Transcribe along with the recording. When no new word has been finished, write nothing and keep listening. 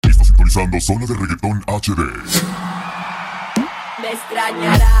sintonizando Zona de Reggaetón HD. Me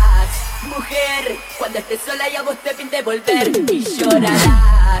extrañarás, mujer, cuando estés sola y a vos te pinte volver. Y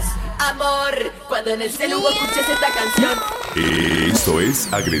llorarás, amor, cuando en el celu escuches esta canción. Esto es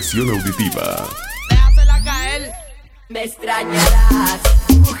agresión auditiva. Déjasela caer. Me extrañarás,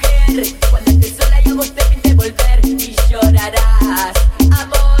 mujer, cuando estés sola y a vos te pinte volver. Y llorarás,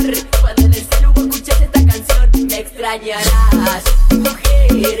 amor, cuando en el celu escuches esta canción. Me extrañarás,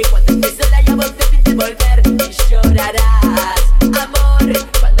 mujer, cuando estés sola y